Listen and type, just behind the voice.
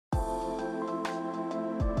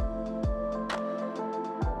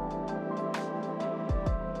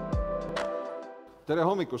Tere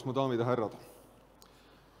hommikust, mu daamid ja härrad!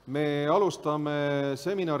 Me alustame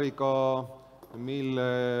seminariga, mille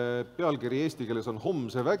pealkiri eesti keeles on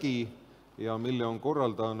Homse vägi ja mille on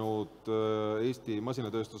korraldanud Eesti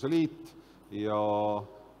Masinatööstuse Liit ja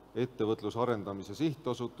Ettevõtluse Arendamise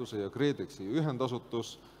Sihtasutuse ja KredExi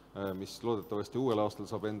ühendasutus, mis loodetavasti uuel aastal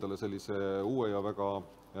saab endale sellise uue ja väga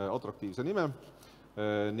atraktiivse nime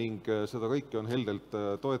ning seda kõike on heldelt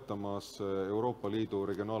toetamas Euroopa Liidu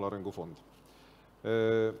Regionaalarengu Fond.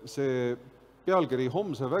 See pealkiri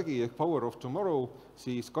Homse vägi ehk Power of Tomorrow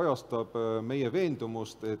siis kajastab meie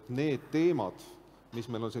veendumust, et need teemad, mis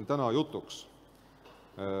meil on siin täna jutuks,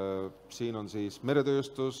 siin on siis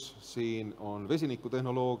meretööstus, siin on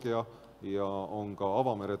vesinikutehnoloogia ja on ka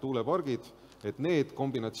avamere tuulepargid, et need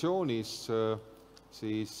kombinatsioonis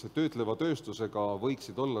siis töötleva tööstusega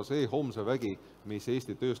võiksid olla see homse vägi, mis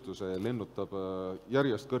Eesti tööstuse lennutab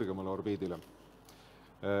järjest kõrgemale orbiidile.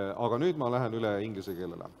 Aga nüüd ma lähen üle inglise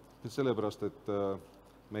keelele, sellepärast, et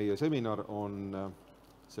meie seminar on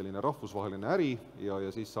selline rahvusvaheline äri ja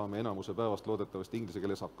siis saame enamuse päevast loodetavasti inglise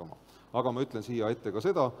keeles hakkama. Aga ma ütlen siia ette ka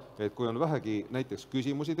seda, et kui on vähegi näiteks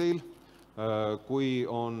küsimusi teil, kui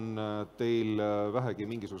on teil vähegi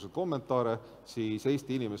mingisuguseid kommentaare, siis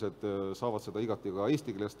Eesti inimesed saavad seda igati ka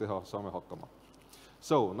eesti keeles teha, saame hakkama.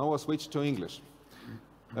 So, now I switch to English.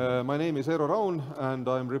 My name is Eero Raun and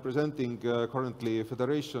I'm representing currently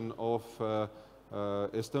Federation of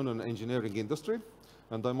Estonian engineering industry,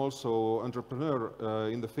 and I'm also entrepreneur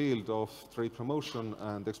in the field of trade promotion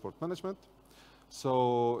and export management.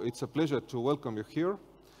 So it's a pleasure to welcome you here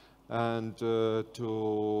and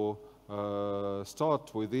to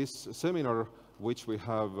start with this seminar, which we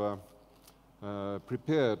have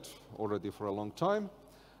prepared already for a long time,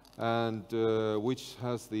 and which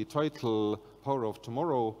has the title Power of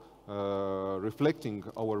Tomorrow, reflecting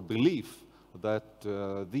our belief that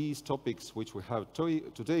these topics which we have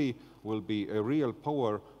today will be a real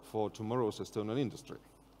power for tomorrow's Estonian industry.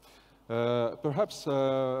 Perhaps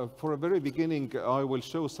for a very beginning I will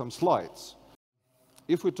show some slides.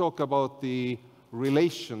 If we talk about the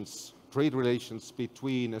relations, trade relations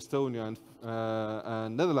between Estonia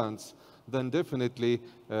and Netherlands, then definitely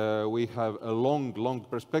we have a long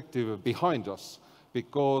perspective behind us,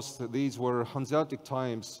 because these were Hanseatic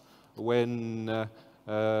times when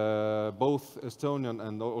both Estonian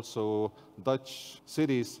and also Dutch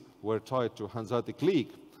cities were tied to Hanseatic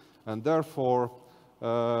League, and therefore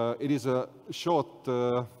it is a short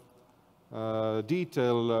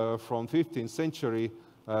detail from 15th century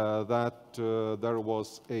that there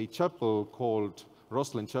was a chapel called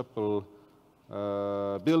Roslin Chapel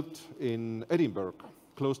built in Edinburgh,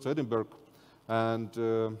 close to Edinburgh,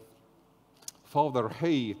 and Father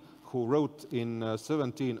Hay, who wrote in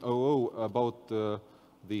 1700 about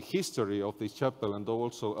the history of this chapel and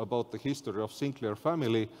also about the history of Sinclair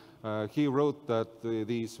family, he wrote that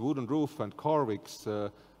these wooden roof and carvings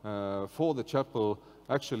for the chapel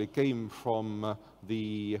actually came from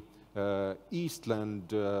the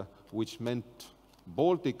Eastland, which meant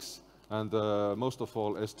Baltics and most of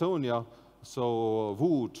all Estonia. So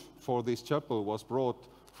wood for this chapel was brought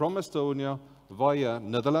from Estonia via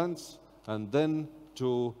Netherlands and then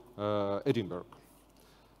to Edinburgh.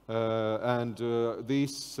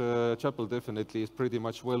 This chapel definitely is pretty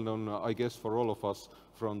much well known, I guess, for all of us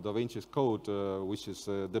from Da Vinci's Code, which is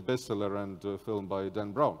the bestseller and film by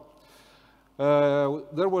Dan Brown.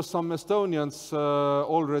 There were some Estonians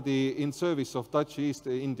already in service of Dutch East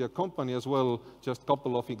India Company as well, just a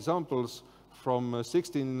couple of examples from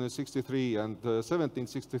 1663 and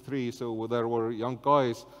 1763, so there were young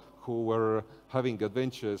guys who were having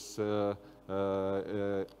adventures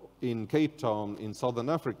in Cape Town in southern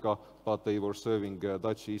Africa, but they were serving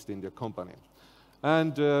Dutch East India Company.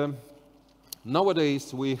 And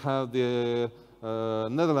nowadays we have the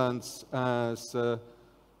Netherlands as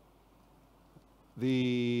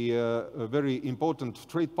the very important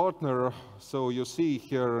trade partner. So you see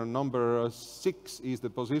here number 6 is the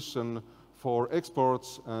position for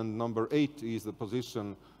exports and number 8 is the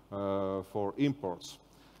position for imports.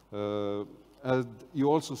 And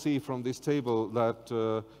you also see from this table that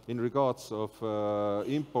in regards of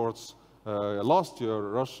imports, last year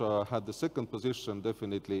Russia had the second position.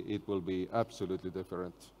 Definitely it will be absolutely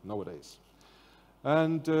different nowadays.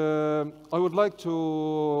 And I would like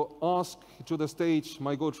to ask to the stage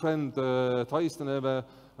my good friend Thijs de Neeve,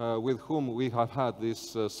 with whom we have had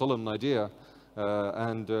this solemn idea,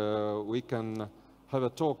 and we can have a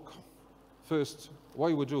talk. First,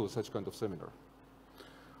 why we do such kind of seminar?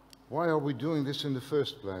 Why are we doing this in the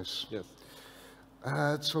first place? Yes.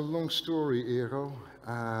 It's a long story, Eero,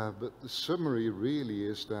 but the summary really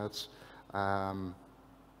is that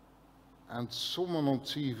And someone on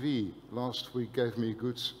TV last week gave me a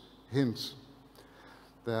good hint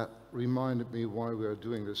that reminded me why we are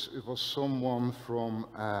doing this. It was someone from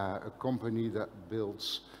a company that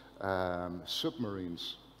builds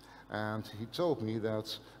submarines. And he told me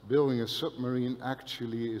that building a submarine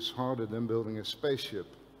actually is harder than building a spaceship.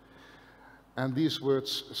 And these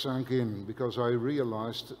words sank in because I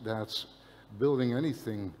realized that building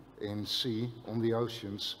anything in sea, on the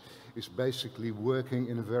oceans, is basically working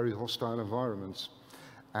in a very hostile environment.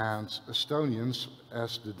 And Estonians,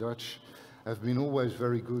 as the Dutch, have been always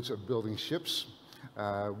very good at building ships,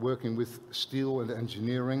 working with steel and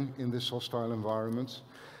engineering in this hostile environment.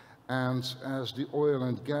 And as the oil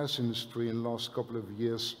and gas industry in the last couple of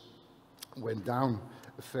years went down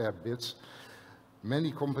a fair bit,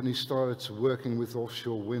 many companies started working with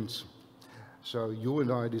offshore wind. So you and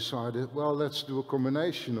I decided, well, let's do a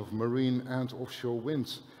combination of marine and offshore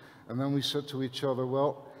wind. And then we said to each other,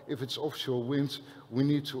 well, if it's offshore wind, we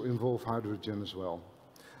need to involve hydrogen as well,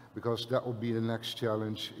 because that will be the next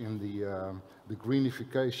challenge in the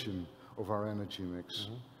greenification of our energy mix.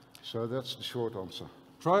 So that's the short answer.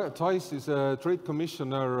 Thijs is a trade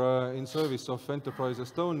commissioner in service of Enterprise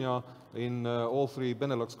Estonia in all 3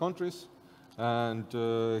 Benelux countries, and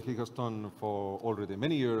he has done for already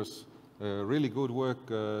many years really good work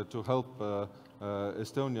to help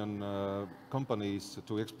Estonian companies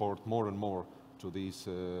to export more and more to these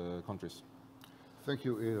countries. Thank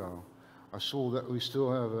you, Eero. I saw that we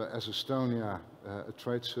still have, as Estonia, a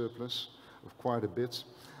trade surplus of quite a bit,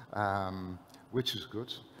 which is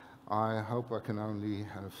good. I hope I can only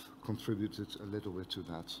have contributed a little bit to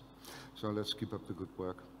that. So let's keep up the good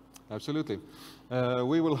work. Absolutely.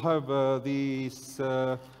 We will have this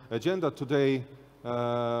agenda today,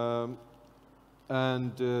 and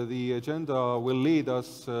the agenda will lead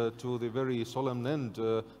us to the very solemn end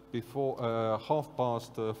before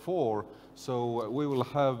 4:30. So we will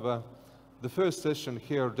have the first session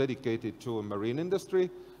here dedicated to marine industry.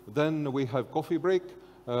 Then we have coffee break.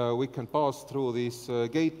 We can pass through this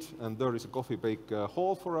gate, and there is a coffee break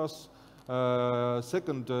hall for us.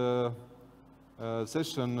 Second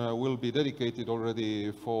session will be dedicated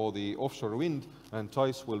already for the offshore wind, and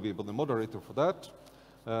Thijs will be the moderator for that.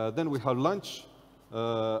 Then we have lunch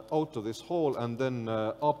out of this hall, and then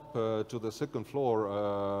up to the second floor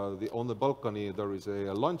on the balcony there is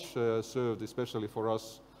a lunch served especially for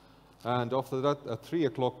us. And after that, at 3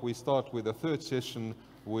 o'clock, we start with the third session,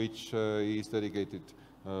 which is dedicated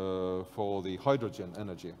for the hydrogen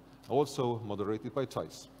energy, also moderated by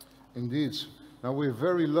Thijs. Indeed. Now we're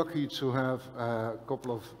very lucky to have a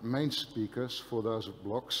couple of main speakers for those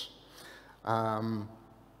blocks.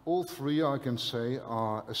 All 3, I can say,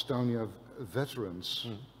 are Estonia veterans.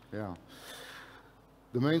 Yeah.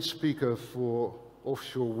 The main speaker for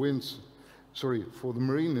offshore wind, for the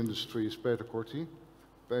marine industry is Peter Korti.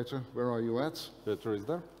 Peter, where are you at? Peter is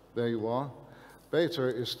there. There you are. Peter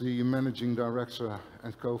is the managing director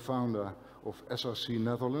and co-founder of SRC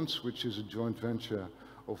Netherlands, which is a joint venture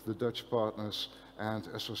of the Dutch partners and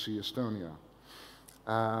SRC Estonia.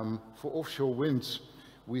 For offshore wind,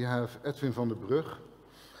 we have Edwin van der Brug,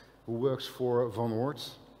 who works for Van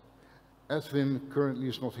Oort. Edwin currently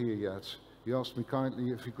is not here yet. He asked me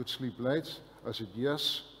kindly if he could sleep late. I said,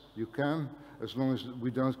 yes, you can, as long as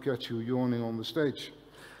we don't catch you yawning on the stage.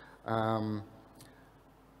 Van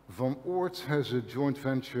Oort has a joint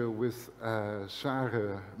venture with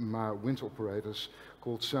Sare wind operators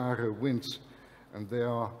called Sare Wind, and they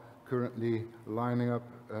are currently lining up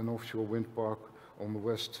an offshore wind park on the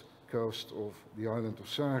west coast of the island of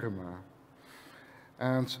Saaremaa.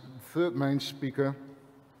 And the third main speaker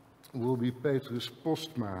will be Petrus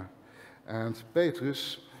Postma. And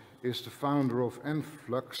Petrus is the founder of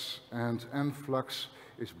Enflux, and Enflux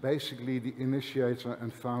is basically the initiator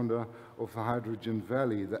and founder of the Hydrogen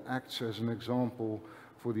Valley that acts as an example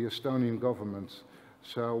for the Estonian government.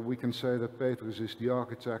 So we can say that Petrus is the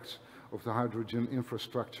architect of the hydrogen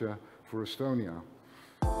infrastructure for Estonia.